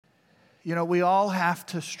You know, we all have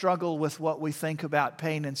to struggle with what we think about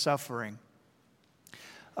pain and suffering,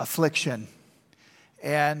 affliction.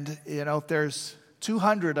 And, you know, if there's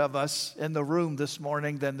 200 of us in the room this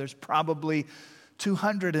morning, then there's probably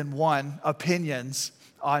 201 opinions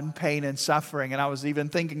on pain and suffering. And I was even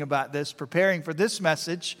thinking about this, preparing for this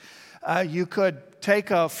message. You could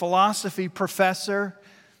take a philosophy professor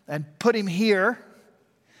and put him here,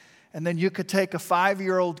 and then you could take a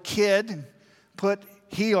 5-year-old kid and put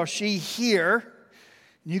he or she here.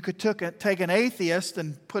 You could take an atheist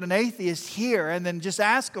and put an atheist here, and then just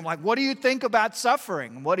ask them, like, what do you think about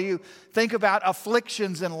suffering? What do you think about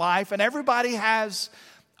afflictions in life? And everybody has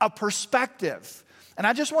a perspective. And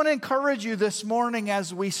I just want to encourage you this morning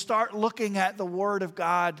as we start looking at the Word of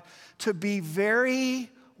God to be very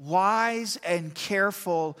wise and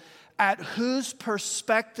careful at whose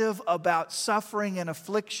perspective about suffering and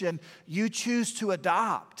affliction you choose to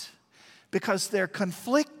adopt. Because there are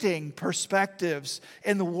conflicting perspectives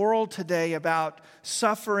in the world today about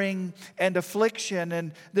suffering and affliction.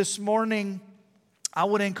 And this morning, I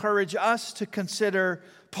would encourage us to consider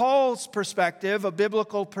Paul's perspective, a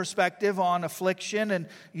biblical perspective on affliction. And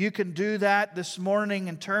you can do that this morning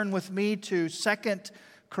and turn with me to 2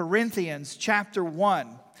 Corinthians chapter 1.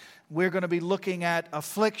 We're going to be looking at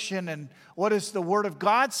affliction and what does the Word of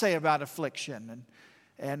God say about affliction,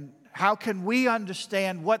 and how can we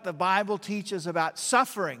understand what the Bible teaches about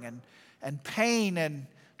suffering and pain and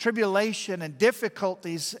tribulation and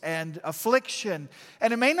difficulties and affliction.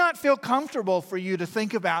 And it may not feel comfortable for you to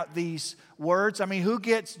think about these words. I mean, who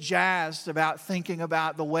gets jazzed about thinking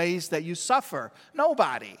about the ways that you suffer?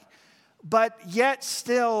 Nobody. But yet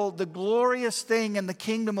still, the glorious thing in the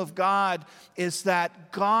kingdom of God is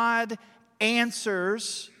that God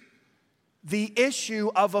answers the issue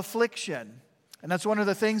of affliction. And that's one of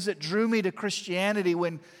the things that drew me to Christianity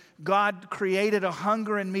when God created a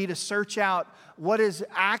hunger in me to search out what is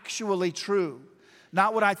actually true.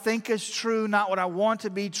 Not what I think is true, not what I want to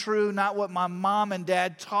be true, not what my mom and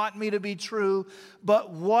dad taught me to be true, but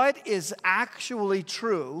what is actually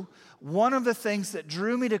true. One of the things that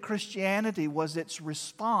drew me to Christianity was its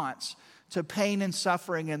response to pain and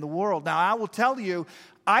suffering in the world. Now, I will tell you,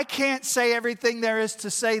 I can't say everything there is to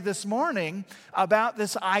say this morning about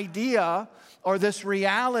this idea or this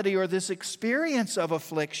reality or this experience of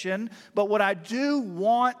affliction. But what I do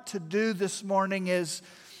want to do this morning is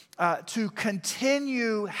to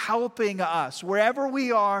continue helping us wherever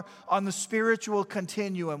we are on the spiritual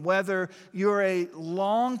continuum, whether you're a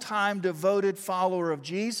long-time devoted follower of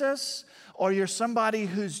Jesus, or you're somebody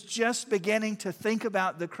who's just beginning to think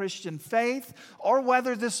about the Christian faith, or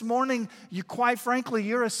whether this morning, quite frankly,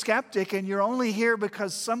 you're a skeptic and you're only here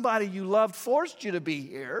because somebody you loved forced you to be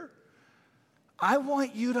here. I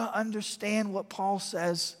want you to understand what Paul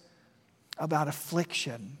says about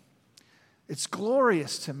affliction. It's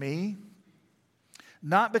glorious to me,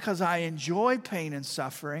 not because I enjoy pain and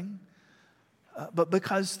suffering, but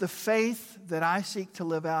because the faith that I seek to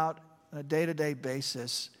live out on a day-to-day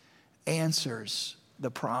basis answers the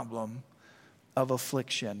problem of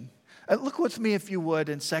affliction. Look with me, if you would,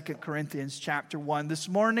 in 2 Corinthians chapter 1. This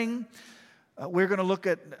morning, we're going to look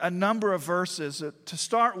at a number of verses. To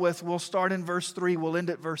start with, we'll start in verse 3, we'll end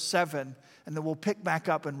at verse 7, and then we'll pick back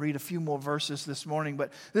up and read a few more verses this morning.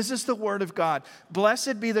 But this is the Word of God.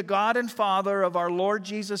 Blessed be the God and Father of our Lord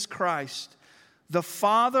Jesus Christ, the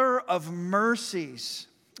Father of mercies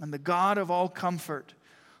and the God of all comfort,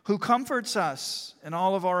 who comforts us in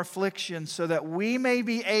all of our afflictions, so that we may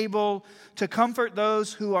be able to comfort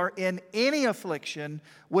those who are in any affliction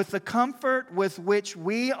with the comfort with which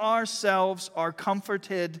we ourselves are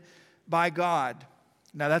comforted by God.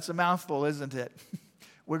 Now that's a mouthful, isn't it?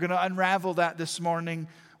 We're going to unravel that this morning.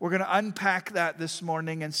 We're going to unpack that this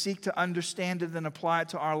morning and seek to understand it and apply it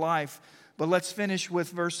to our life. But let's finish with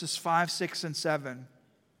verses 5, 6, and 7.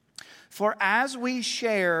 For as we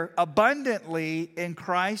share abundantly in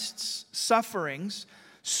Christ's sufferings,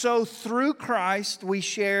 so through Christ we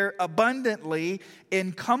share abundantly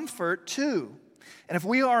in comfort too. And if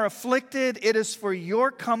we are afflicted, it is for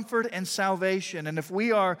your comfort and salvation. And if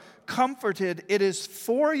we are comforted, it is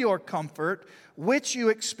for your comfort, which you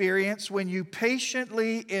experience when you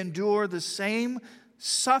patiently endure the same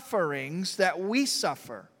sufferings that we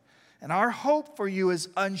suffer. And our hope for you is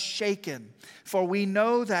unshaken, for we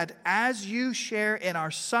know that as you share in our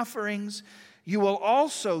sufferings, you will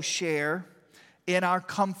also share in our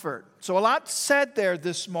comfort. So a lot said there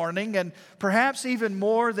this morning, and perhaps even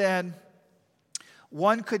more than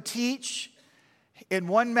one could teach in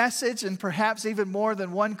one message, and perhaps even more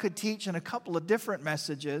than one could teach in a couple of different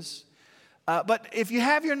messages. But if you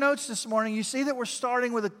have your notes this morning, you see that we're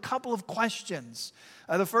starting with a couple of questions.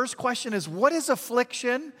 The first question is, what is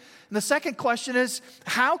affliction? And the second question is,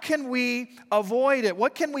 how can we avoid it?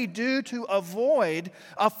 What can we do to avoid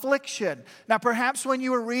affliction? Now, perhaps when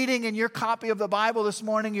you were reading in your copy of the Bible this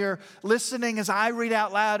morning, you're listening as I read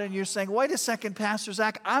out loud and you're saying, wait a second, Pastor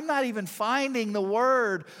Zach, I'm not even finding the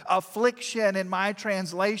word affliction in my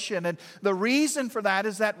translation. And the reason for that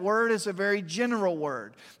is that word is a very general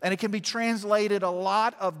word, and it can be translated a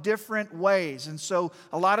lot of different ways. And so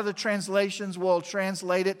a lot of the translations will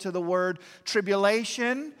translate it to the word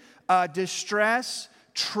tribulation, distress,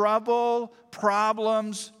 trouble,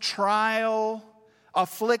 problems, trial,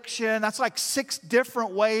 affliction. That's like 6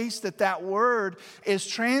 different ways that word is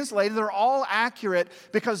translated. They're all accurate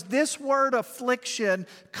because this word affliction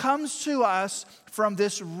comes to us from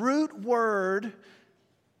this root word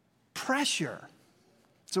pressure.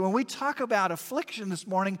 So when we talk about affliction this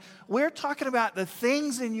morning, we're talking about the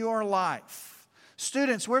things in your life.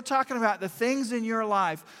 Students, we're talking about the things in your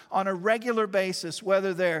life on a regular basis,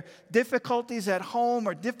 whether they're difficulties at home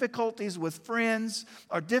or difficulties with friends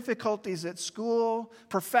or difficulties at school.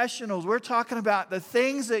 Professionals, we're talking about the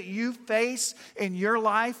things that you face in your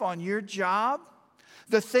life on your job,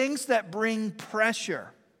 the things that bring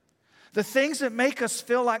pressure. The things that make us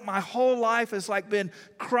feel like my whole life has like been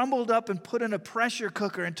crumbled up and put in a pressure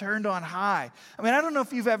cooker and turned on high. I mean, I don't know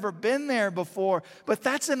if you've ever been there before, but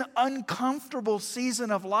that's an uncomfortable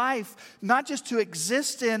season of life, not just to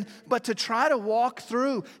exist in, but to try to walk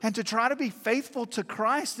through and to try to be faithful to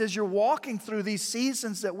Christ as you're walking through these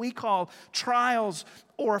seasons that we call trials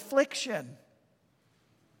or affliction.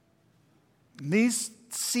 And these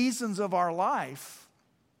seasons of our life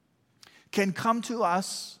can come to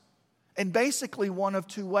us in basically one of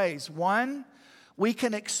 2 ways. One, we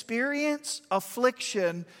can experience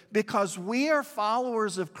affliction because we are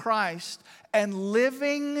followers of Christ and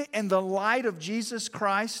living in the light of Jesus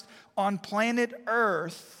Christ on planet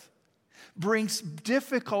Earth brings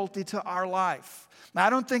difficulty to our life. Now, I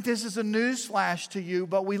don't think this is a newsflash to you,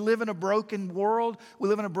 but we live in a broken world. We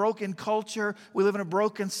live in a broken culture. We live in a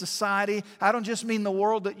broken society. I don't just mean the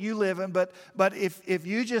world that you live in, but if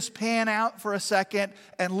you just pan out for a second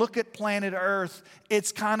and look at planet Earth,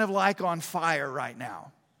 it's kind of like on fire right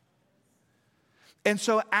now. And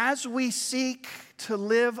so as we seek to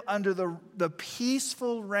live under the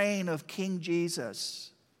peaceful reign of King Jesus,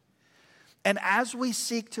 and as we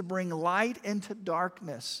seek to bring light into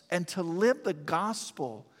darkness and to live the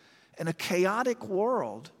gospel in a chaotic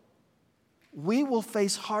world, we will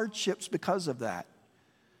face hardships because of that.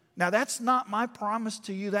 Now, that's not my promise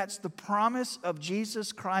to you. That's the promise of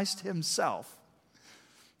Jesus Christ himself,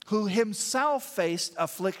 who himself faced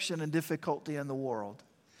affliction and difficulty in the world.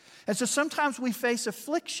 And so sometimes we face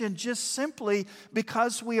affliction just simply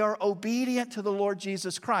because we are obedient to the Lord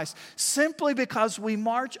Jesus Christ, simply because we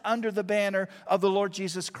march under the banner of the Lord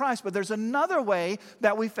Jesus Christ. But there's another way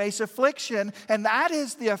that we face affliction, and that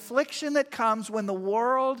is the affliction that comes when the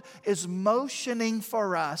world is motioning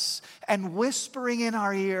for us and whispering in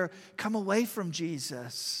our ear, come away from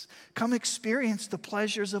Jesus. Come experience the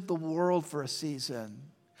pleasures of the world for a season.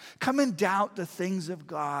 Come and doubt the things of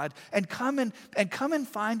God, and come and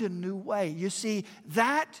find a new way. You see,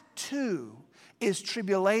 that too is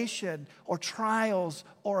tribulation or trials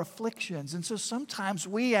or afflictions. And so sometimes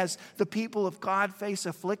we as the people of God face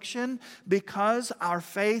affliction because our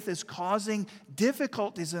faith is causing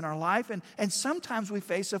difficulties in our life. And sometimes we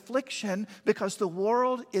face affliction because the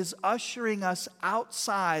world is ushering us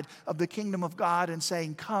outside of the kingdom of God and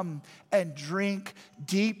saying, come and drink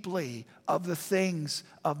deeply of the things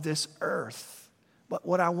of this earth. But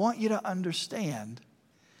what I want you to understand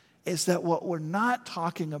is that what we're not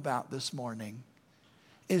talking about this morning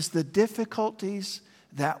is the difficulties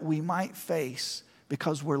that we might face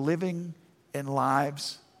because we're living in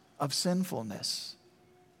lives of sinfulness.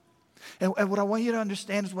 And what I want you to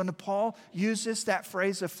understand is when Paul uses that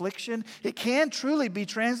phrase affliction, it can truly be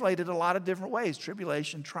translated a lot of different ways.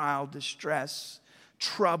 Tribulation, trial, distress,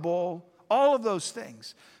 trouble, all of those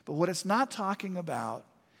things. But what it's not talking about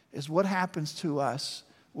is what happens to us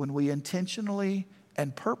when we intentionally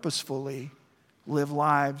and purposefully live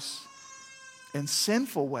lives in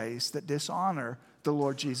sinful ways that dishonor the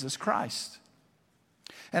Lord Jesus Christ.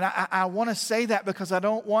 And I want to say that because I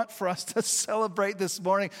don't want for us to celebrate this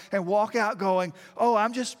morning and walk out going, oh,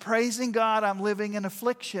 I'm just praising God. I'm living in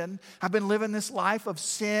affliction. I've been living this life of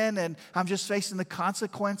sin, and I'm just facing the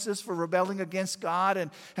consequences for rebelling against God.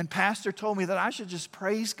 And Pastor told me that I should just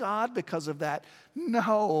praise God because of that.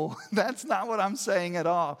 No, that's not what I'm saying at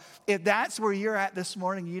all. If that's where you're at this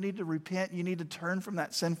morning, you need to repent. You need to turn from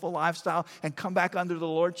that sinful lifestyle and come back under the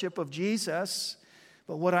lordship of Jesus.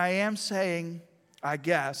 But what I am saying, I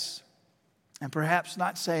guess, and perhaps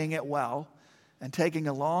not saying it well and taking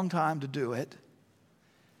a long time to do it,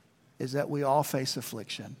 is that we all face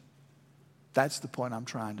affliction. That's the point I'm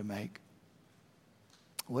trying to make.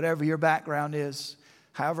 Whatever your background is,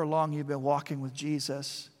 however long you've been walking with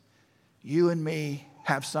Jesus, you and me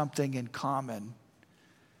have something in common.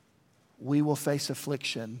 We will face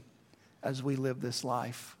affliction as we live this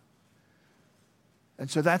life. And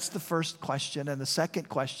so that's the first question. And the second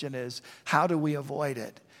question is, how do we avoid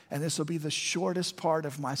it? And this will be the shortest part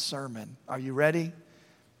of my sermon. Are you ready?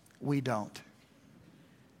 We don't.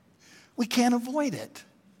 We can't avoid it.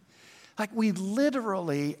 Like, we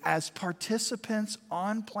literally, as participants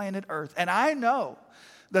on planet Earth, and I know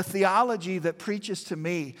the theology that preaches to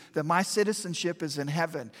me that my citizenship is in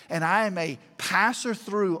heaven and I am a passer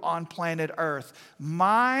through on planet Earth.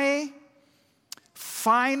 My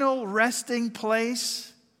final resting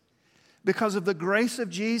place, because of the grace of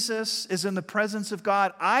Jesus, is in the presence of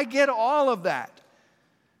God. I get all of that.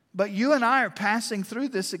 But you and I are passing through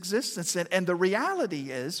this existence. And the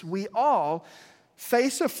reality is we all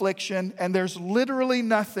face affliction, and there's literally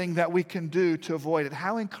nothing that we can do to avoid it.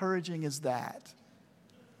 How encouraging is that?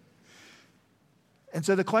 And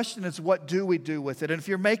so the question is, what do we do with it? And if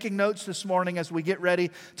you're making notes this morning as we get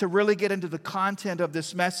ready to really get into the content of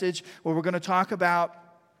this message, where we're going to talk about,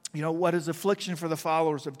 what is affliction for the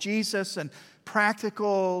followers of Jesus, and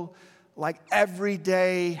practical, like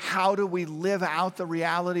everyday, how do we live out the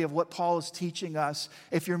reality of what Paul is teaching us?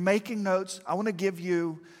 If you're making notes, I want to give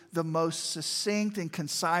you the most succinct and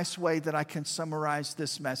concise way that I can summarize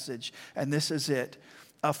this message. And this is it.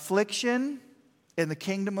 Affliction in the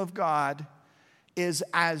kingdom of God is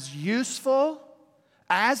as useful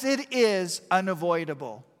as it is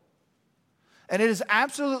unavoidable. And it is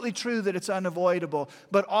absolutely true that it's unavoidable.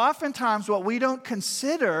 But oftentimes what we don't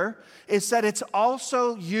consider is that it's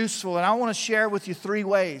also useful. And I want to share with you 3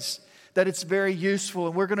 ways that it's very useful.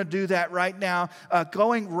 And we're going to do that right now.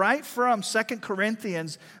 Going right from 2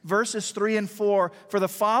 Corinthians verses 3 and 4. For the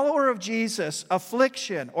follower of Jesus,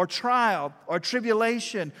 affliction or trial or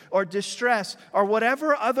tribulation or distress or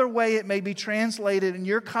whatever other way it may be translated in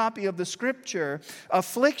your copy of the scripture,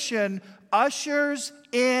 affliction ushers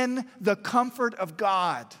in the comfort of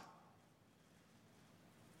God.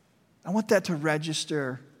 I want that to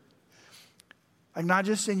register, like not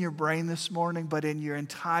just in your brain this morning, but in your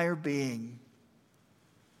entire being.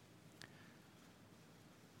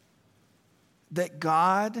 That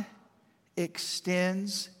God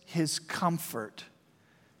extends His comfort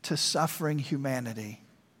to suffering humanity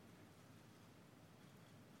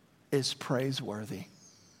is praiseworthy.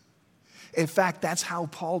 In fact, that's how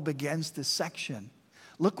Paul begins this section.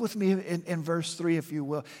 Look with me in verse 3, if you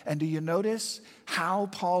will. And do you notice how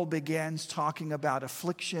Paul begins talking about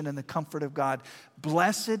affliction and the comfort of God?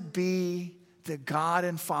 Blessed be the God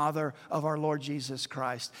and Father of our Lord Jesus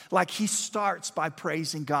Christ. Like he starts by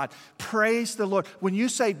praising God. Praise the Lord. When you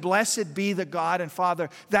say, blessed be the God and Father,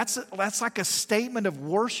 that's like a statement of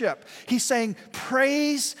worship. He's saying,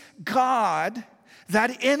 praise God,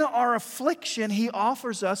 that in our affliction, He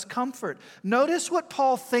offers us comfort. Notice what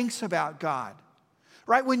Paul thinks about God,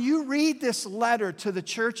 right? When you read this letter to the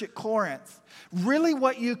church at Corinth, really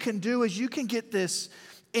what you can do is you can get this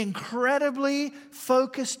incredibly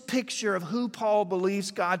focused picture of who Paul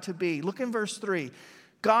believes God to be. Look in verse 3.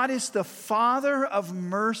 God is the Father of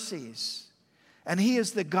mercies, and He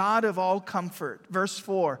is the God of all comfort. Verse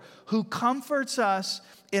 4, who comforts us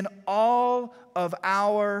in all of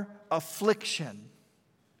our affliction.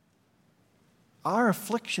 Our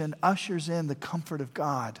affliction ushers in the comfort of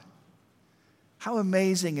God. How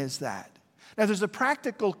amazing is that? Now, there's a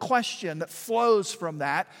practical question that flows from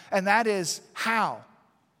that, and that is how?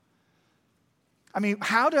 I mean,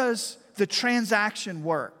 how does the transaction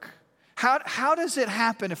work? How does it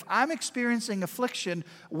happen? If I'm experiencing affliction,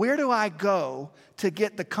 where do I go to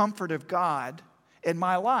get the comfort of God in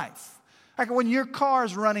my life? Like when your car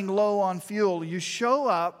is running low on fuel, you show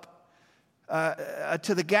up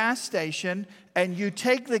to the gas station and you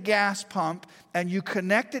take the gas pump and you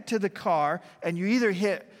connect it to the car and you either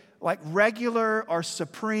hit like regular or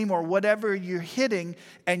supreme or whatever you're hitting,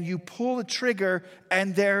 and you pull the trigger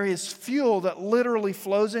and there is fuel that literally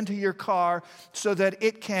flows into your car so that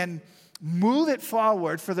it can move it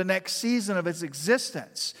forward for the next season of its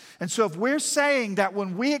existence. And so if we're saying that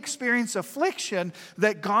when we experience affliction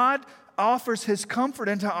that God offers His comfort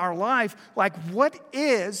into our life, like what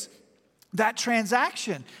is that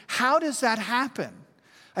transaction? How does that happen?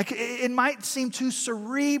 Like it might seem too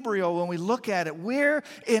cerebral when we look at it. Where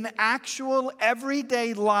in actual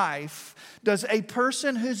everyday life does a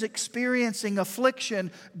person who's experiencing affliction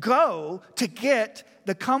go to get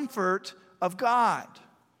the comfort of God?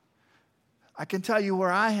 I can tell you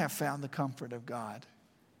where I have found the comfort of God.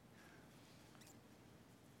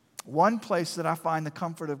 One place that I find the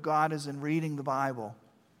comfort of God is in reading the Bible.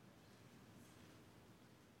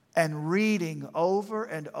 And reading over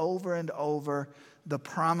and over and over the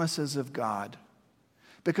promises of God.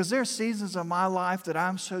 Because there are seasons of my life that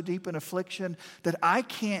I'm so deep in affliction that I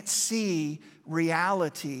can't see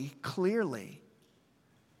reality clearly.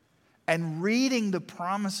 And reading the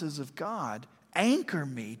promises of God anchor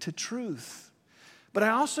me to truth. But I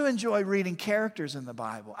also enjoy reading characters in the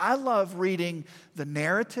Bible. I love reading the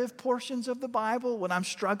narrative portions of the Bible when I'm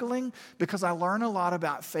struggling because I learn a lot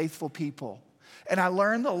about faithful people. And I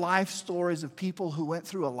learn the life stories of people who went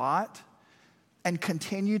through a lot and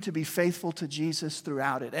continue to be faithful to Jesus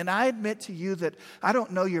throughout it. And I admit to you that I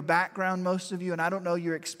don't know your background, most of you, and I don't know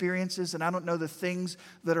your experiences, and I don't know the things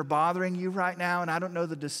that are bothering you right now, and I don't know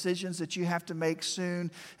the decisions that you have to make soon,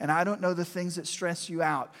 and I don't know the things that stress you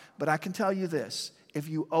out. But I can tell you this. If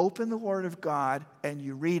you open the Word of God and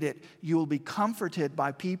you read it, you will be comforted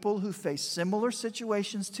by people who face similar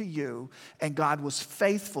situations to you, and God was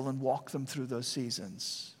faithful and walked them through those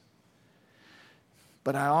seasons.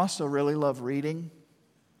 But I also really love reading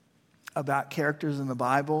about characters in the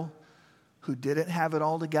Bible who didn't have it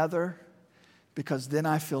all together, because then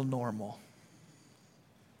I feel normal.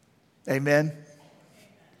 Amen?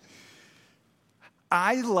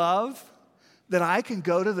 I love that I can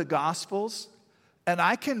go to the Gospels and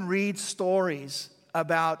I can read stories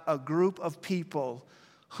about a group of people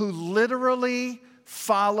who literally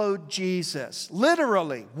followed Jesus,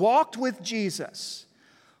 literally walked with Jesus,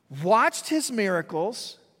 watched his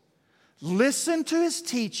miracles, listened to his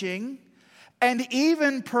teaching, and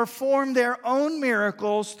even performed their own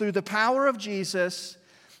miracles through the power of Jesus,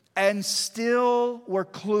 and still were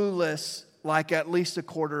clueless like at least a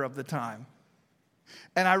quarter of the time.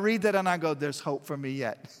 And I read that and I go, there's hope for me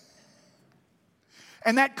yet.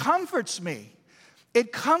 And that comforts me.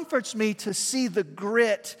 It comforts me to see the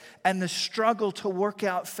grit and the struggle to work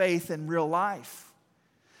out faith in real life.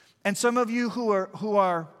 And some of you who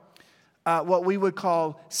are what we would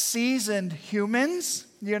call seasoned humans,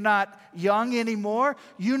 you're not young anymore,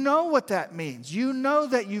 you know what that means. You know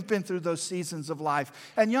that you've been through those seasons of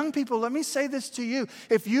life. And young people, let me say this to you.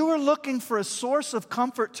 If you are looking for a source of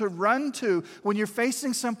comfort to run to when you're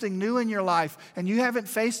facing something new in your life and you haven't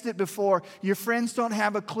faced it before, your friends don't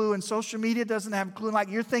have a clue and social media doesn't have a clue,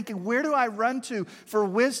 like you're thinking, where do I run to for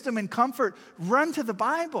wisdom and comfort? Run to the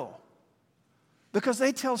Bible. Because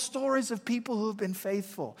they tell stories of people who have been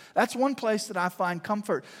faithful. That's one place that I find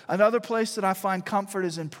comfort. Another place that I find comfort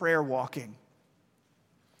is in prayer walking.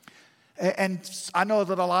 And I know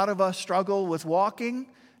that a lot of us struggle with walking,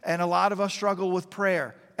 and a lot of us struggle with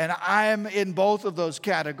prayer. And I am in both of those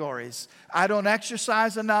categories. I don't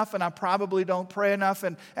exercise enough, and I probably don't pray enough.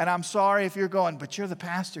 And I'm sorry if you're going, but you're the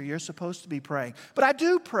pastor, you're supposed to be praying. But I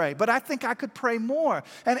do pray, but I think I could pray more.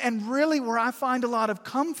 And really where I find a lot of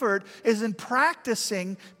comfort is in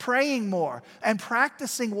practicing praying more and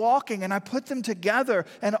practicing walking. And I put them together,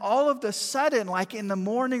 and all of the sudden, like in the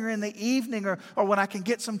morning or in the evening or when I can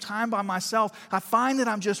get some time by myself, I find that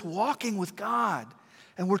I'm just walking with God.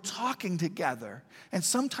 And we're talking together. And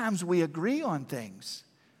sometimes we agree on things.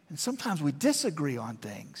 And sometimes we disagree on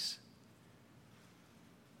things.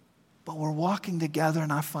 But we're walking together,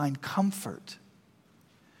 and I find comfort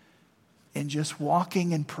in just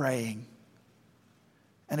walking and praying.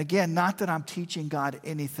 And again, not that I'm teaching God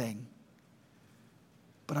anything,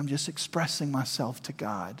 but I'm just expressing myself to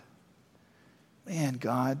God. Man,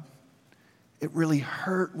 God, it really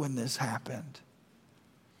hurt when this happened.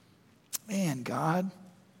 Man, God,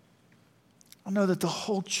 I know that the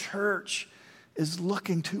whole church is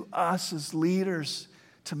looking to us as leaders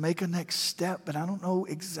to make a next step, but I don't know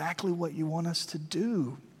exactly what you want us to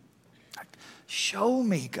do. Show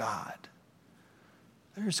me, God.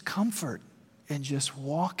 There's comfort in just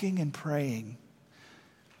walking and praying.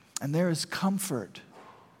 And there is comfort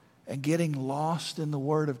in getting lost in the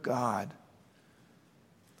Word of God.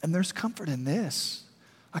 And there's comfort in this.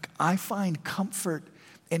 Like, I find comfort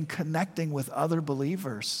in connecting with other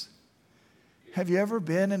believers. Have you ever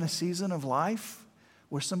been in a season of life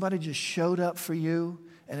where somebody just showed up for you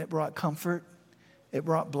and it brought comfort, it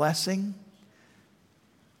brought blessing?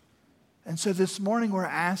 And so this morning we're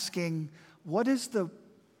asking, what is the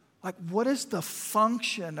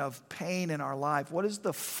function of pain in our life? What is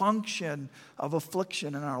the function of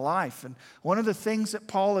affliction in our life? And one of the things that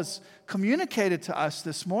Paul has communicated to us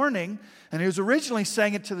this morning, and he was originally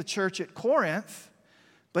saying it to the church at Corinth,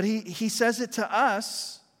 but he says it to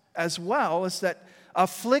us as well, is that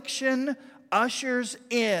affliction ushers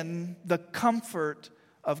in the comfort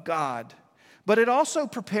of God. But it also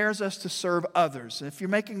prepares us to serve others. If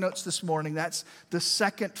you're making notes this morning, that's the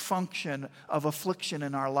second function of affliction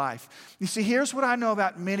in our life. You see, here's what I know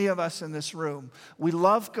about many of us in this room. We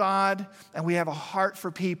love God and we have a heart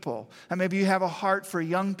for people. And maybe you have a heart for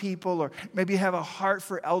young people, or maybe you have a heart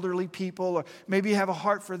for elderly people, or maybe you have a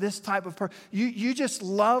heart for this type of person. You just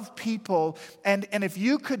love people. And if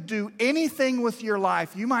you could do anything with your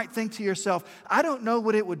life, you might think to yourself, I don't know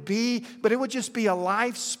what it would be, but it would just be a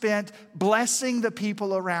life spent blessing the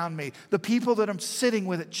people around me, the people that I'm sitting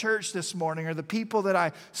with at church this morning, or the people that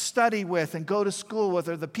I study with and go to school with,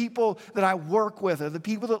 or the people that I work with, or the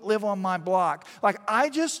people that live on my block. Like, I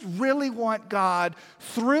just really want God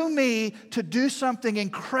through me to do something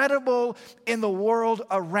incredible in the world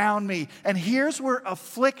around me. And here's where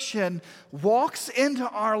affliction walks into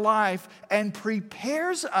our life and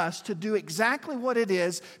prepares us to do exactly what it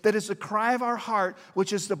is that is the cry of our heart,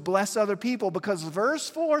 which is to bless other people. Because verse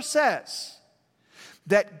 4 says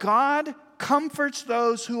that God comforts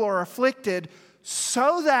those who are afflicted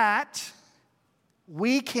so that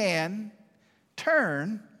we can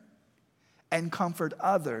turn and comfort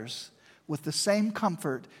others with the same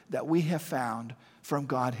comfort that we have found from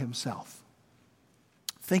God Himself.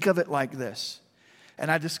 Think of it like this. And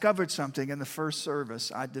I discovered something in the first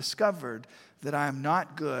service. I discovered that I am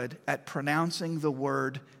not good at pronouncing the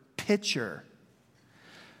word pitcher.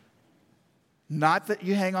 Not that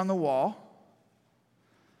you hang on the wall.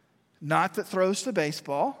 Not that throws the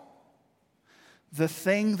baseball, the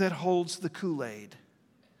thing that holds the Kool-Aid.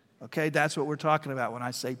 Okay, that's what we're talking about when I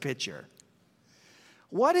say pitcher.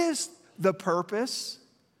 What is the purpose,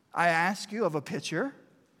 I ask you, of a pitcher?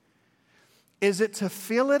 Is it to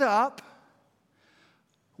fill it up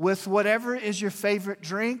with whatever is your favorite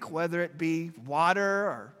drink, whether it be water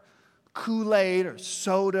or Kool-Aid or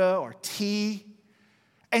soda or tea,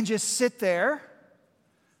 and just sit there?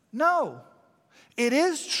 No. It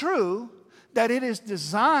is true that it is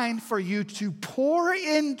designed for you to pour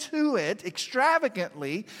into it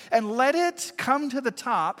extravagantly and let it come to the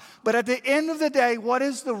top. But at the end of the day, what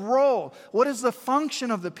is the role? What is the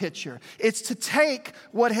function of the pitcher? It's to take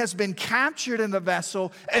what has been captured in the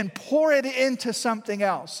vessel and pour it into something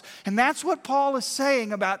else. And that's what Paul is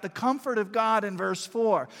saying about the comfort of God in verse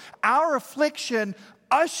 4. Our affliction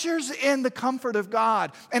ushers in the comfort of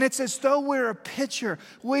God. And it's as though we're a pitcher.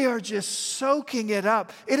 We are just soaking it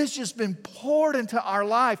up. It has just been poured into our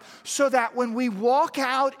life so that when we walk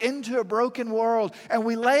out into a broken world and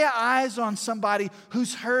we lay eyes on somebody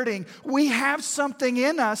who's hurting, we have something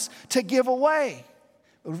in us to give away.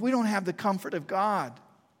 But if we don't have the comfort of God,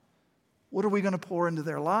 what are we going to pour into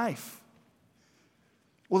their life?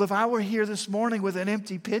 Well, if I were here this morning with an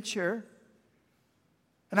empty pitcher,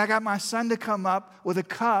 and I got my son to come up with a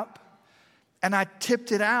cup, and I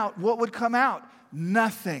tipped it out, what would come out?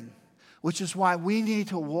 Nothing. Which is why we need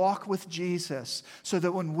to walk with Jesus, so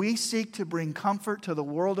that when we seek to bring comfort to the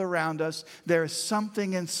world around us, there is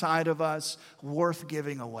something inside of us worth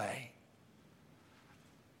giving away.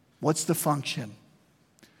 What's the function?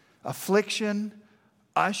 Affliction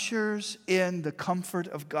ushers in the comfort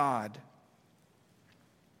of God.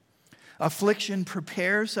 Affliction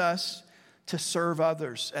prepares us to serve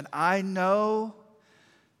others. And I know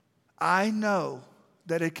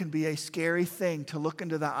that it can be a scary thing to look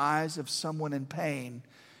into the eyes of someone in pain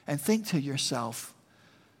and think to yourself,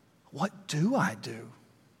 what do I do?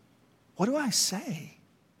 What do I say?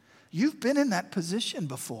 You've been in that position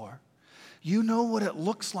before. You know what it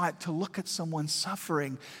looks like to look at someone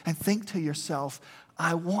suffering and think to yourself,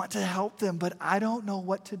 I want to help them, but I don't know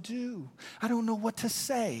what to do. I don't know what to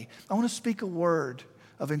say. I want to speak a word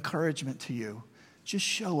of encouragement to you. Just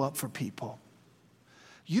show up for people.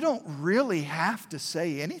 You don't really have to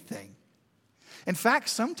say anything. In fact,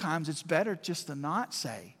 sometimes it's better just to not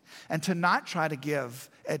say and to not try to give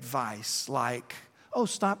advice like, oh,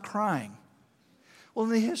 stop crying. Well,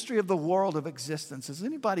 in the history of the world of existence, has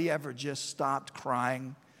anybody ever just stopped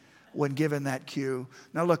crying when given that cue?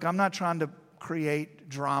 Now, look, I'm not trying to create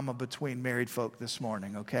drama between married folk this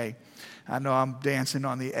morning, okay? I know I'm dancing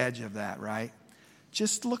on the edge of that, right?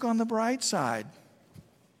 Just look on the bright side.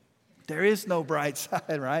 There is no bright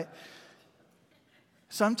side, right?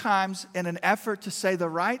 Sometimes in an effort to say the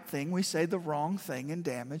right thing, we say the wrong thing and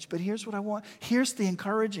damage. But here's what I want. Here's the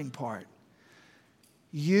encouraging part.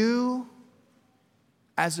 You,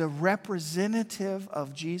 as a representative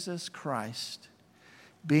of Jesus Christ,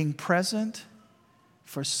 being present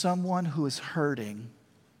for someone who is hurting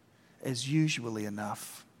is usually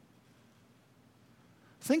enough.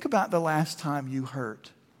 Think about the last time you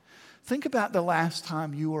hurt. Think about the last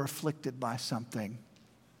time you were afflicted by something.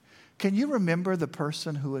 Can you remember the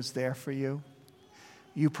person who was there for you?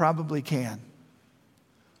 You probably can.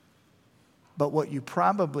 But what you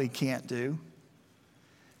probably can't do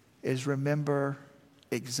is remember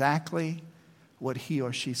exactly what he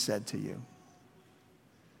or she said to you.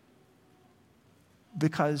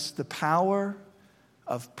 Because the power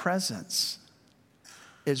of presence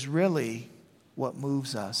is really what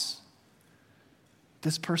moves us.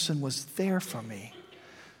 This person was there for me.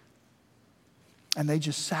 And they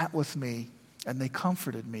just sat with me and they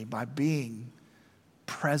comforted me by being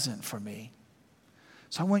present for me.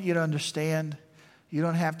 So I want you to understand, you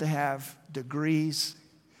don't have to have degrees.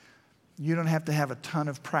 You don't have to have a ton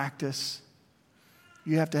of practice.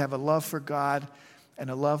 You have to have a love for God and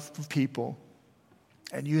a love for people.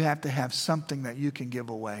 And you have to have something that you can give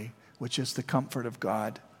away, which is the comfort of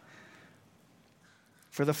God.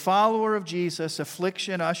 For the follower of Jesus,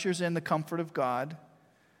 affliction ushers in the comfort of God.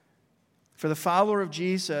 For the follower of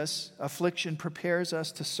Jesus, affliction prepares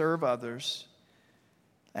us to serve others.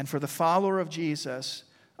 And for the follower of Jesus,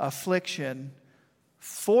 affliction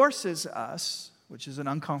forces us, which is an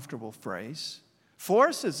uncomfortable phrase,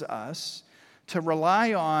 forces us to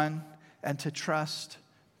rely on and to trust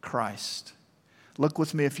Christ. Look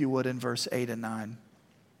with me, if you would, in verse 8 and 9.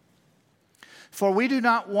 For we do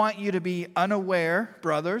not want you to be unaware,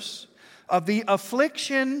 brothers, of the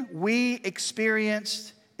affliction we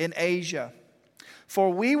experienced in Asia. For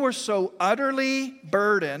we were so utterly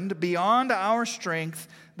burdened beyond our strength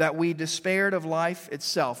that we despaired of life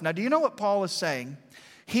itself. Now, do you know what Paul is saying?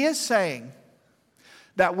 He is saying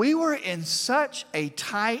that we were in such a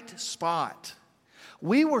tight spot.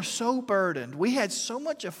 We were so burdened. We had so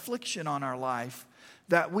much affliction on our life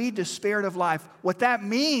that we despaired of life. What that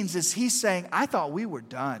means is he's saying, I thought we were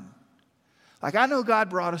done. Like, I know God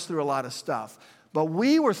brought us through a lot of stuff, but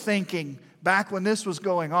we were thinking back when this was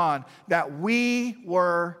going on that we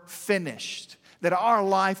were finished, that our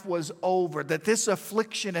life was over, that this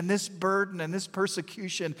affliction and this burden and this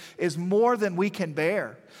persecution is more than we can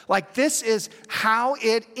bear. Like, this is how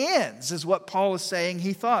it ends, is what Paul is saying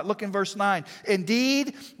he thought. Look in verse 9.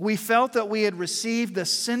 Indeed, we felt that we had received the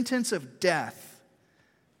sentence of death.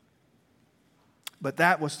 But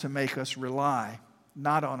that was to make us rely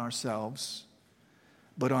not on ourselves,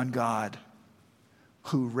 but on God,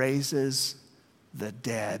 who raises the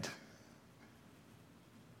dead.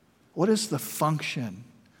 What is the function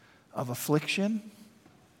of affliction?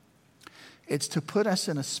 It's to put us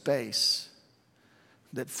in a space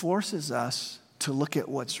that forces us to look at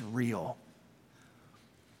what's real.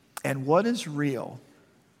 And what is real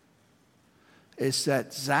is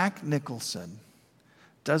that Zach Nicholson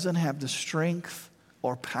doesn't have the strength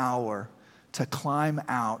or power to climb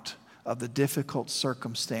out of the difficult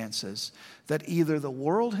circumstances that either the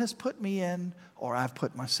world has put me in or I've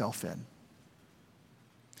put myself in.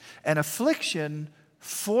 And affliction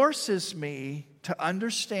forces me to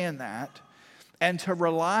understand that and to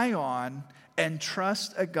rely on and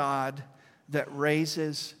trust a God that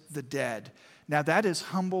raises the dead. Now, that is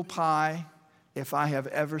humble pie if I have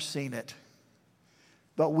ever seen it.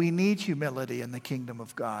 But we need humility in the kingdom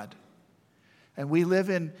of God. And we live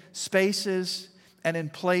in spaces and in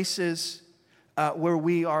places where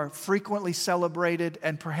we are frequently celebrated,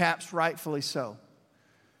 and perhaps rightfully so.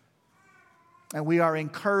 And we are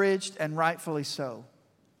encouraged, and rightfully so.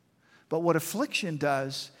 But what affliction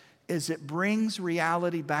does is it brings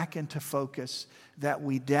reality back into focus that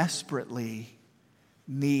we desperately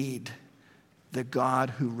need the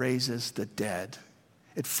God who raises the dead.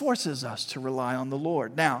 It forces us to rely on the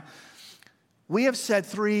Lord. Now, we have said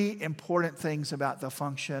three important things about the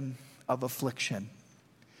function of affliction.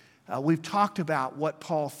 We've talked about what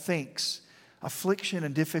Paul thinks affliction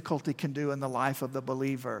and difficulty can do in the life of the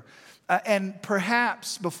believer. And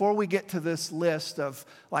perhaps before we get to this list of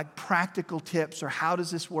like practical tips or how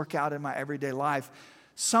does this work out in my everyday life,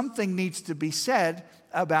 something needs to be said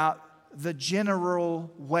about the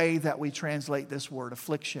general way that we translate this word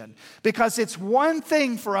affliction. Because it's one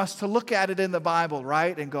thing for us to look at it in the Bible,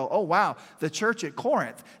 right? And go, oh wow, the church at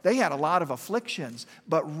Corinth, they had a lot of afflictions.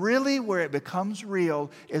 But really where it becomes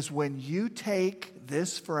real is when you take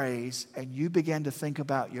this phrase and you begin to think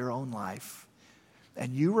about your own life.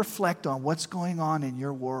 And you reflect on what's going on in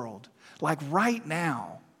your world. Like right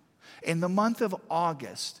now, in the month of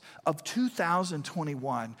August of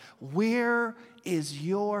 2021, where is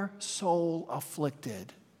your soul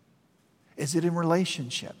afflicted? Is it in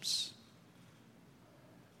relationships?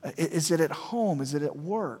 Is it at home? Is it at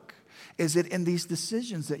work? Is it in these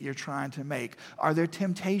decisions that you're trying to make? Are there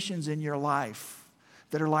temptations in your life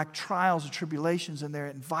that are like trials or tribulations, and they're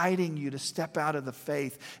inviting you to step out of the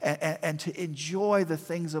faith and to enjoy the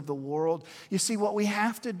things of the world. You see, what we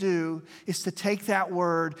have to do is to take that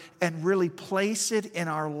word and really place it in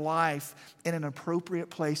our life in an appropriate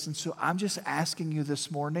place. And so I'm just asking you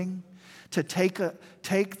this morning to take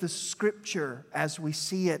the scripture as we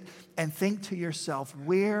see it and think to yourself,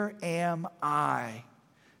 where am I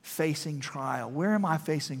facing trial? Where am I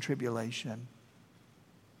facing tribulation?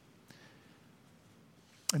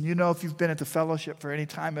 And you know, if you've been at the fellowship for any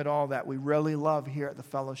time at all, that we really love here at the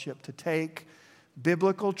fellowship to take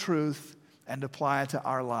biblical truth and apply it to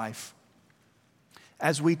our life.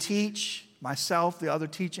 As we teach, myself, the other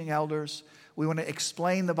teaching elders, we want to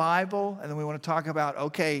explain the Bible, and then we want to talk about,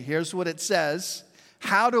 okay, here's what it says.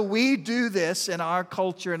 How do we do this in our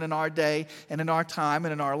culture and in our day and in our time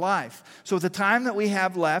and in our life? So with the time that we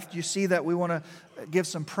have left, you see that we want to give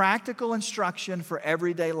some practical instruction for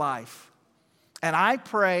everyday life. And I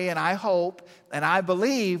pray and I hope and I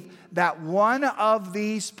believe that one of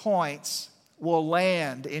these points will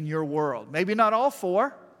land in your world. Maybe not all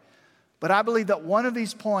four, but I believe that one of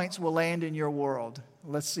these points will land in your world.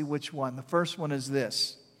 Let's see which one. The first one is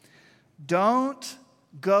this: don't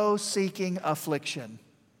go seeking affliction.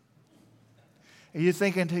 And you're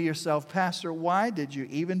thinking to yourself, Pastor, why did you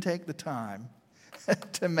even take the time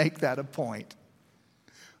to make that a point?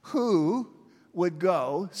 Who would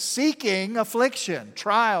go seeking affliction,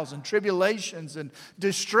 trials and tribulations and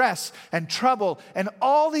distress and trouble and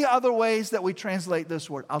all the other ways that we translate this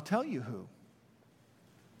word? I'll tell you who.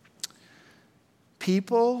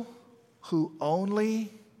 People who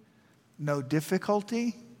only know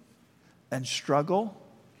difficulty and struggle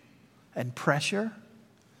and pressure.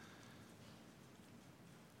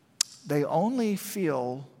 They only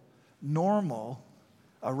feel normal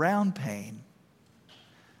around pain.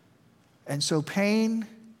 And so pain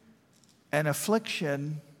and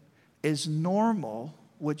affliction is normal,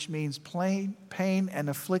 which means pain and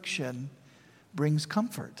affliction brings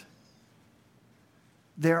comfort.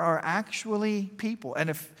 There are actually people, and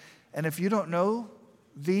if you don't know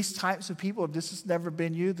these types of people, if this has never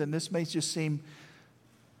been you, then this may just seem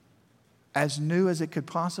as new as it could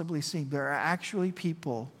possibly seem. There are actually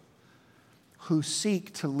people who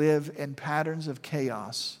seek to live in patterns of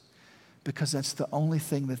chaos because that's the only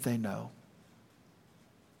thing that they know.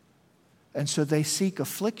 And so they seek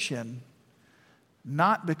affliction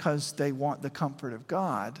not because they want the comfort of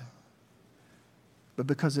God, but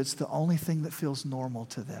because it's the only thing that feels normal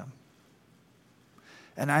to them.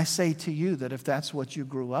 And I say to you that if that's what you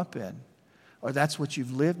grew up in, or that's what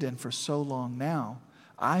you've lived in for so long now,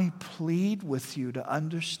 I plead with you to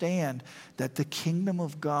understand that the kingdom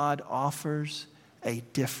of God offers a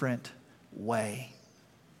different way.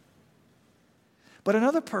 But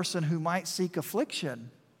another person who might seek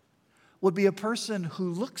affliction would be a person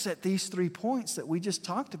who looks at these 3 points that we just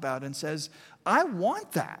talked about and says, I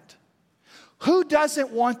want that. Who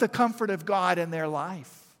doesn't want the comfort of God in their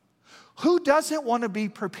life? Who doesn't want to be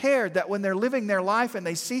prepared that when they're living their life and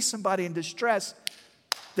they see somebody in distress,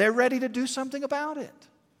 they're ready to do something about it?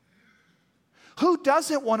 Who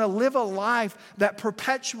doesn't want to live a life that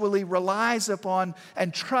perpetually relies upon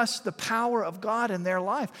and trusts the power of God in their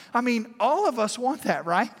life? I mean, all of us want that,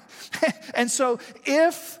 right? And so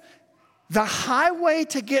if the highway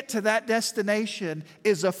to get to that destination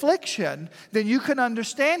is affliction, then you can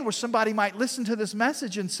understand where somebody might listen to this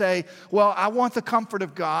message and say, well, I want the comfort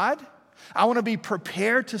of God. I want to be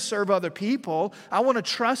prepared to serve other people. I want to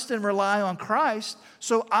trust and rely on Christ.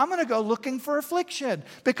 So I'm going to go looking for affliction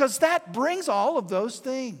because that brings all of those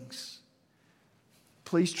things.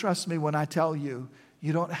 Please trust me when I tell you,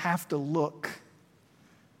 you don't have to look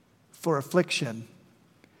for affliction.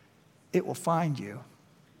 It will find you.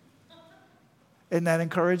 Isn't that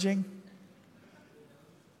encouraging?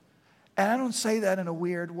 And I don't say that in a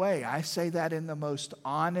weird way. I say that in the most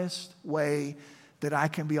honest way that I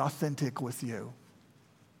can be authentic with you.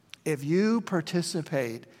 If you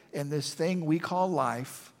participate in this thing we call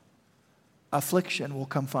life, affliction will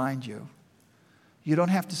come find you. You don't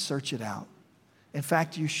have to search it out. In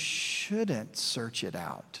fact, you shouldn't search it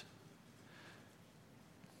out.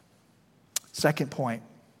 Second point.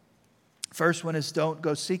 First one is don't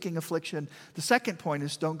go seeking affliction. The second point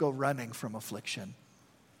is don't go running from affliction.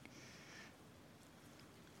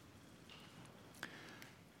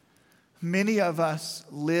 Many of us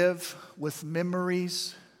live with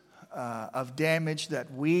memories of damage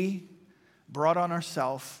that we brought on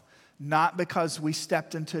ourselves, not because we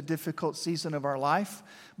stepped into a difficult season of our life,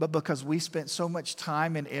 but because we spent so much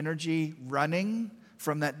time and energy running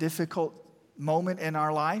from that difficult moment in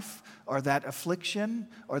our life or that affliction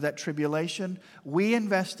or that tribulation, we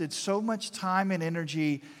invested so much time and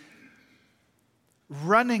energy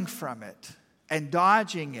running from it and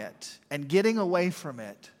dodging it and getting away from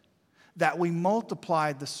it that we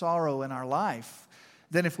multiplied the sorrow in our life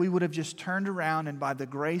than if we would have just turned around and by the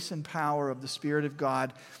grace and power of the Spirit of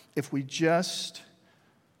God, if we just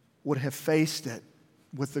would have faced it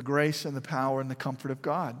with the grace and the power and the comfort of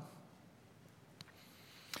God.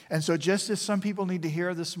 And so just as some people need to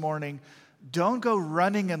hear this morning, don't go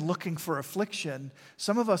running and looking for affliction.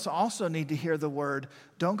 Some of us also need to hear the word,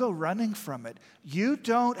 don't go running from it. You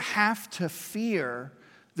don't have to fear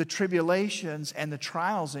the tribulations and the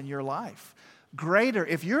trials in your life. Greater,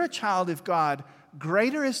 if you're a child of God,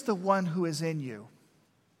 greater is the one who is in you.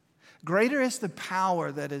 Greater is the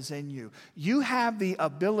power that is in you. You have the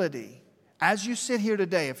ability, as you sit here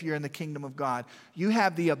today, if you're in the kingdom of God, you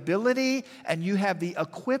have the ability and you have the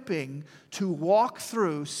equipping to walk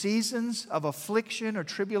through seasons of affliction or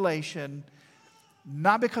tribulation,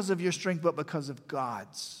 not because of your strength, but because of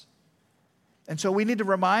God's. And so we need to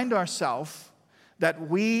remind ourselves that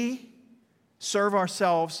we serve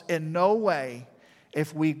ourselves in no way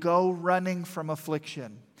if we go running from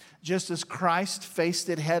affliction. Just as Christ faced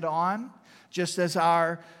it head on, just as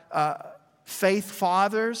our faith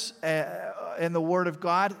fathers in the Word of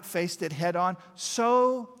God faced it head on,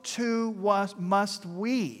 so too must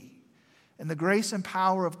we, in the grace and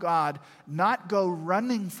power of God, not go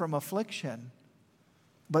running from affliction,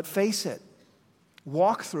 but face it,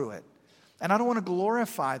 walk through it. And I don't want to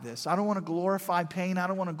glorify this. I don't want to glorify pain. I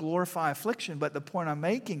don't want to glorify affliction. But the point I'm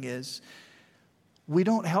making is we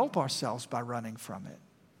don't help ourselves by running from it.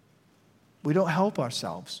 We don't help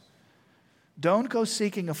ourselves. Don't go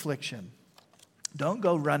seeking affliction. Don't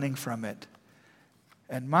go running from it.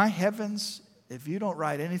 And my heavens, if you don't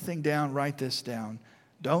write anything down, write this down.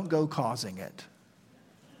 Don't go causing it.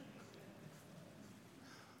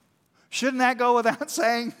 Shouldn't that go without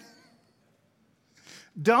saying?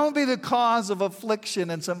 Don't be the cause of affliction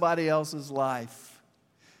in somebody else's life.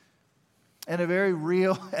 In a very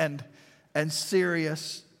real and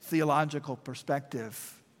serious theological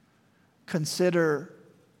perspective, consider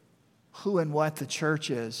who and what the church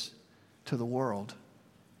is to the world.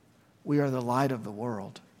 We are the light of the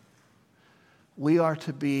world. We are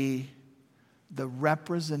to be the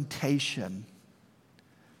representation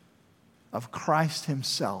of Christ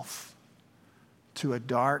Himself to a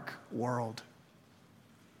dark world.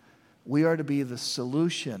 We are to be the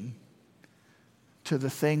solution to the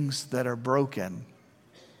things that are broken.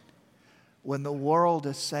 When the world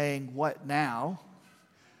is saying, "What now?"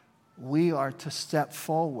 we are to step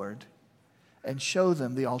forward and show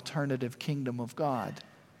them the alternative kingdom of God.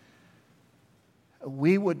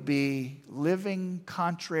 We would be living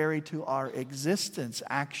contrary to our existence,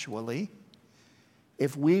 actually,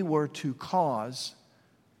 if we were to cause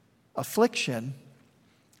affliction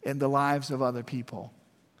in the lives of other people.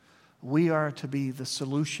 We are to be the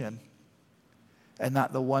solution and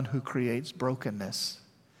not the one who creates brokenness.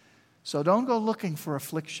 So don't go looking for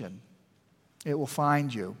affliction. It will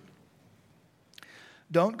find you.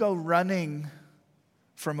 Don't go running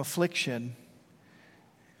from affliction.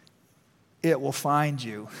 It will find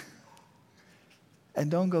you. And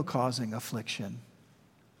don't go causing affliction.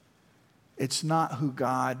 It's not who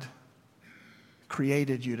God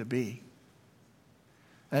created you to be.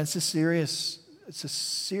 And it's a serious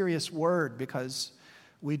word, because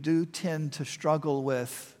we do tend to struggle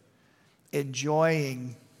with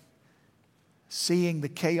enjoying seeing the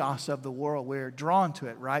chaos of the world. We're drawn to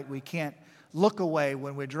it, right? We can't look away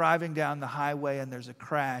when we're driving down the highway and there's a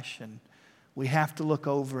crash and we have to look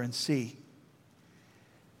over and see.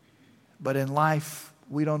 But in life,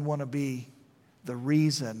 we don't want to be the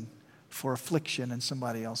reason for affliction in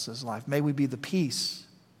somebody else's life. May we be the peace.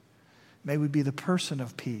 May we be the person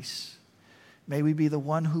of peace. May we be the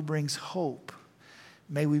one who brings hope.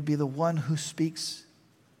 May we be the one who speaks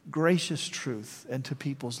gracious truth into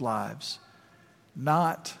people's lives,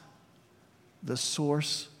 not the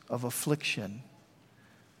source of affliction.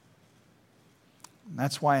 And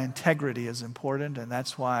that's why integrity is important, and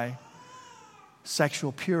that's why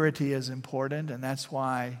sexual purity is important, and that's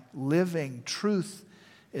why living truth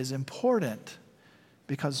is important.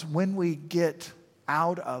 Because when we get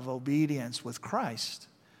out of obedience with Christ,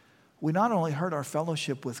 we not only hurt our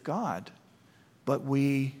fellowship with God, but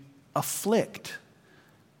we afflict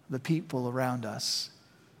the people around us.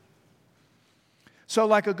 So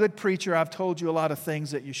like a good preacher, I've told you a lot of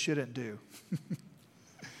things that you shouldn't do.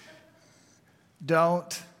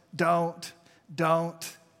 Don't.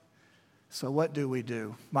 So what do we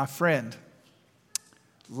do? My friend,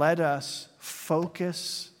 let us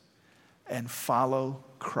focus and follow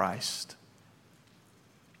Christ.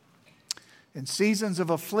 In seasons of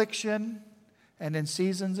affliction and in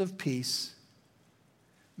seasons of peace,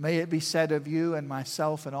 may it be said of you and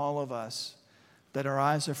myself and all of us that our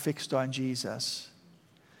eyes are fixed on Jesus.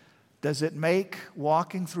 Does it make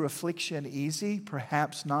walking through affliction easy?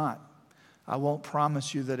 Perhaps not. I won't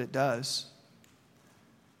promise you that it does.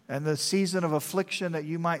 And the season of affliction that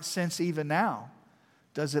you might sense even now,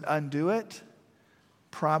 does it undo it?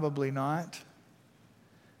 Probably not.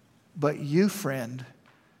 But you, friend,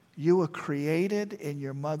 you were created in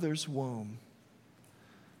your mother's womb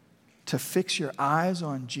to fix your eyes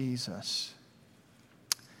on Jesus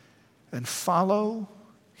and follow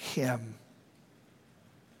Him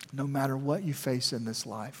no matter what you face in this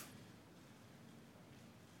life.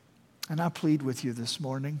 And I plead with you this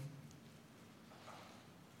morning.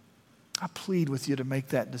 I plead with you to make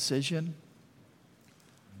that decision,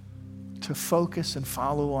 to focus and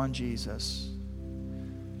follow on Jesus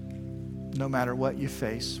no matter what you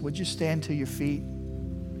face. Would you stand to your feet?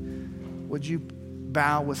 Would you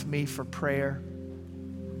bow with me for prayer?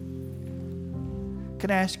 Can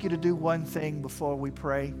I ask you to do one thing before we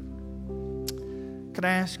pray? Can I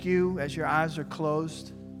ask you, as your eyes are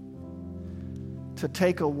closed, to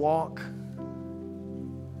take a walk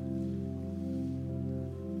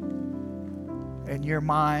in your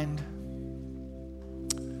mind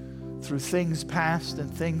through things past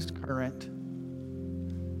and things current?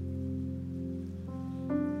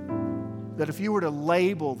 That if you were to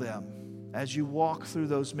label them as you walk through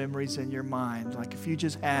those memories in your mind, like if you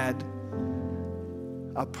just had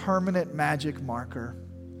a permanent magic marker,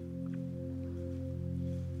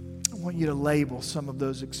 I want you to label some of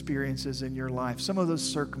those experiences in your life, some of those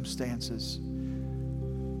circumstances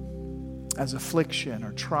as affliction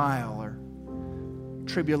or trial or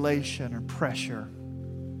tribulation or pressure.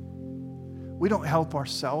 We don't help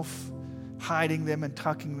ourselves hiding them and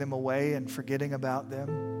tucking them away and forgetting about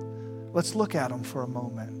them. Let's look at them for a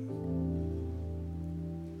moment.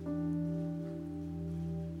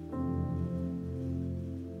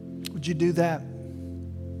 Would you do that?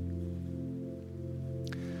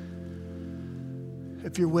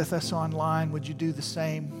 If you're with us online, would you do the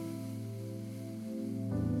same?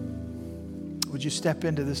 Would you step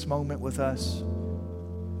into this moment with us?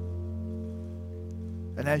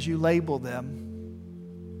 And as you label them,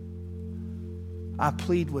 I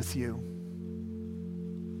plead with you,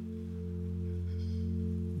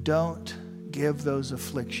 don't give those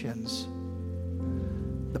afflictions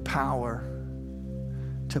the power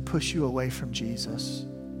to push you away from Jesus.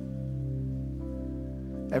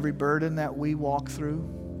 Every burden that we walk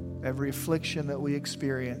through, every affliction that we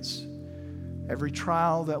experience, every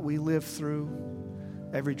trial that we live through,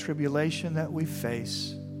 every tribulation that we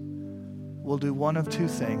face, will do one of two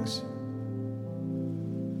things.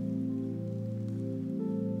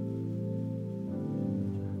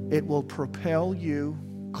 It will propel you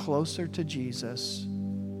closer to Jesus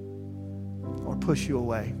or push you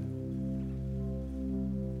away.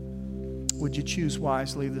 Would you choose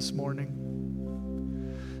wisely this morning?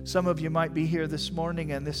 Some of you might be here this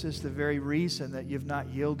morning, and this is the very reason that you've not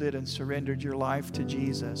yielded and surrendered your life to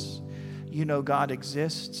Jesus. You know God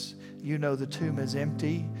exists. You know the tomb is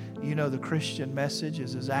empty. You know the Christian message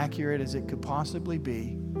is as accurate as it could possibly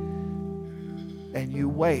be. And you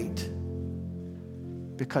wait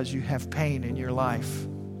because you have pain in your life.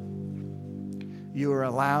 You are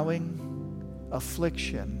allowing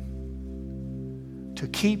affliction to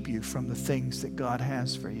keep you from the things that God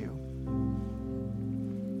has for you.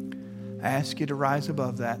 I ask you to rise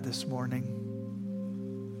above that this morning.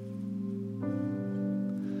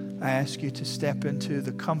 I ask you to step into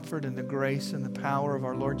the comfort and the grace and the power of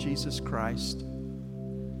our Lord Jesus Christ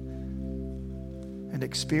and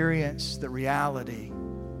experience the reality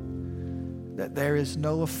that there is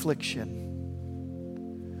no affliction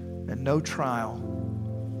and no trial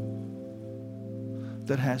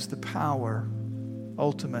that has the power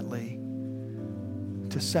ultimately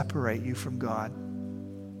to separate you from God.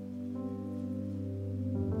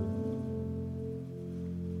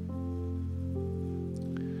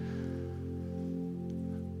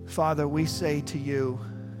 Father, we say to you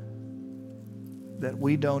that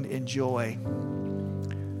we don't enjoy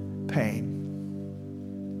pain.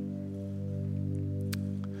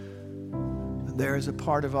 There is a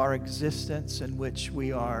part of our existence in which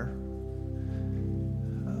we are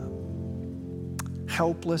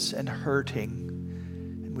helpless and hurting,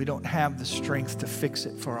 and we don't have the strength to fix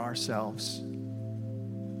it for ourselves.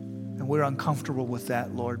 And we're uncomfortable with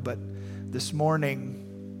that, Lord, but this morning,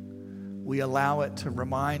 we allow it to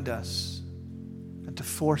remind us and to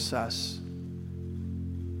force us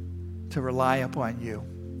to rely upon you.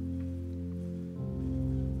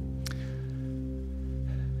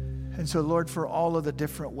 And so, Lord, for all of the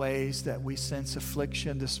different ways that we sense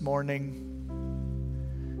affliction this morning,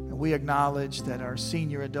 and we acknowledge that our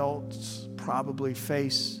senior adults probably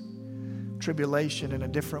face tribulation in a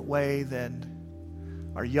different way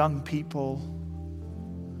than our young people,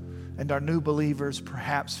 and our new believers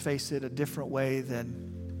perhaps face it a different way than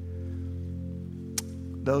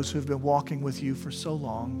those who've been walking with you for so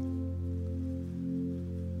long.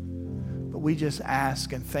 But we just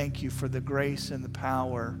ask and thank you for the grace and the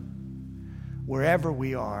power wherever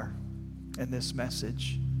we are in this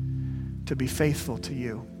message to be faithful to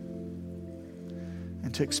you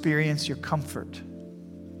and to experience your comfort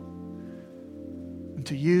and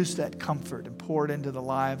to use that comfort and pour it into the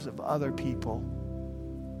lives of other people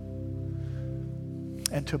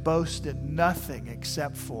and to boast in nothing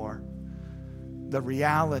except for the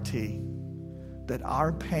reality that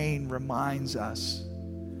our pain reminds us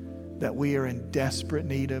that we are in desperate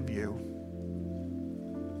need of you.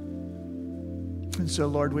 And so,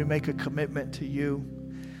 Lord, we make a commitment to you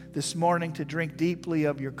this morning to drink deeply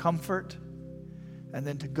of your comfort and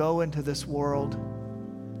then to go into this world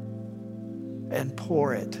and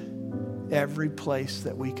pour it every place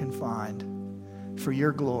that we can find for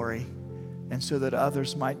your glory and so that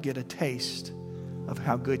others might get a taste of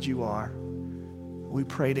how good you are. We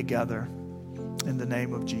pray together in the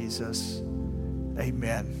name of Jesus.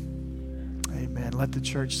 Amen. Amen. Let the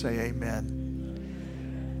church say amen.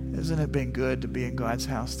 Isn't it been good to be in God's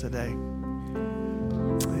house today?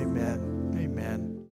 Amen.